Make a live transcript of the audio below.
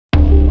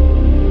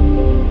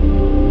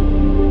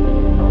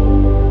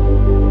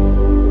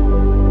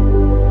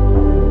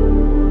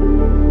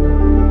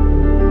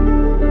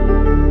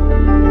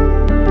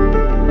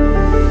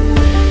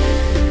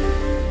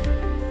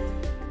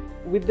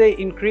the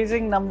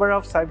increasing number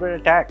of cyber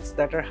attacks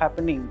that are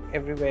happening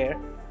everywhere,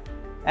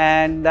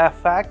 and the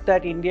fact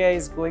that India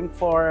is going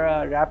for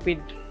rapid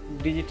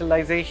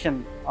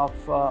digitalization of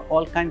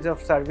all kinds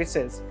of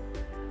services,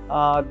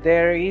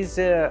 there is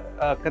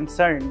a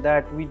concern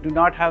that we do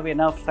not have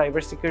enough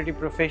cybersecurity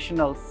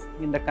professionals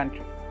in the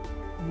country.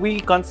 We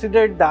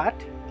considered that,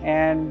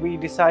 and we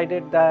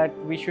decided that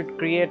we should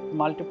create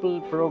multiple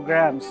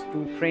programs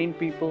to train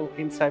people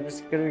in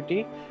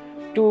cybersecurity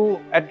to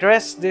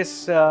address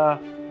this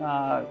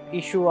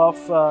issue of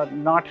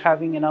not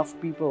having enough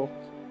people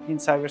in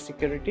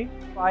cybersecurity.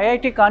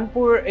 IIT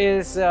Kanpur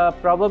is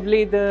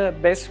probably the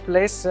best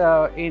place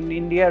in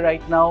India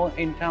right now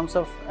in terms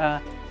of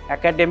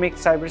academic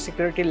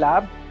cybersecurity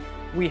lab.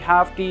 We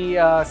have the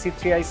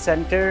C3I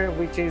Center,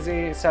 which is a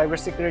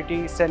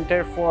cybersecurity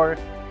center for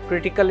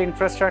critical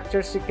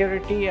infrastructure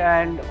security,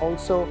 and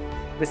also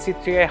the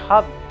C3I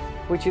Hub,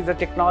 which is a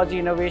technology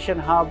innovation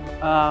hub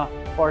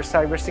for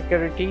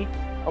cybersecurity.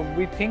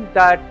 We think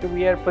that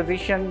we are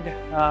positioned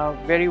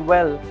very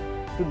well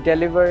to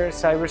deliver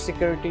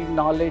cybersecurity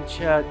knowledge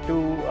to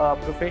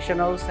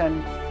professionals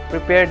and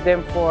prepare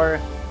them for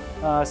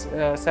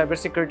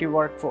cybersecurity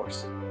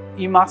workforce.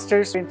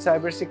 eMasters in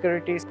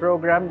Cybersecurity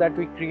program that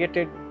we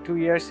created 2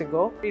 years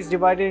ago is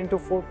divided into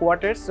 4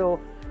 quarters. So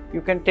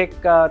you can take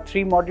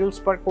 3 modules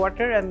per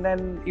quarter, and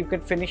then you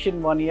can finish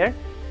in 1 year.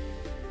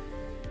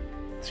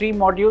 3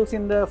 modules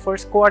in the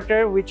first quarter,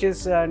 which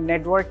is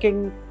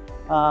networking,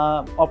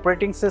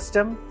 operating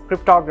system,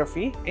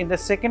 cryptography. In the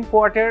second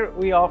quarter,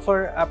 we offer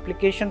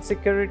application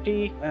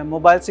security,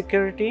 mobile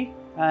security,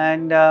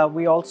 and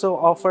we also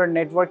offer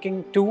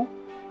networking too.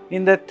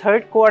 In the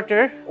third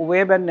quarter,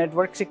 web and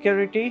network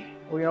security.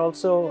 We are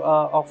also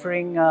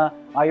offering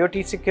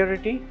IoT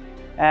security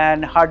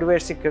and hardware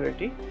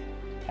security.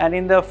 And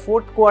in the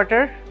fourth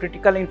quarter,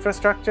 critical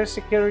infrastructure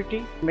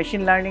security,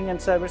 machine learning and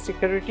cyber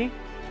security,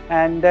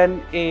 and then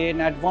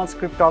an advanced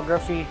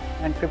cryptography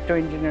and crypto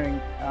engineering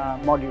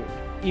module.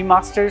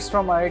 eMasters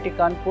from IIT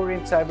Kanpur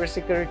in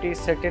cybersecurity is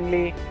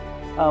certainly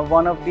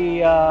one of the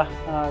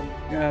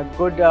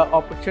good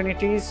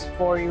opportunities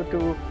for you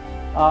to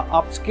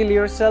upskill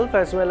yourself,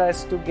 as well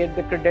as to get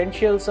the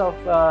credentials of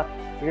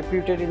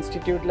reputed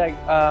institute like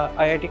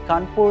IIT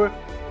Kanpur,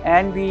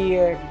 and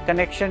the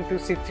connection to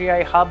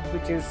C3I Hub,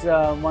 which is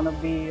one of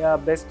the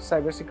best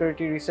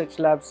cybersecurity research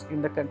labs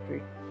in the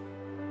country.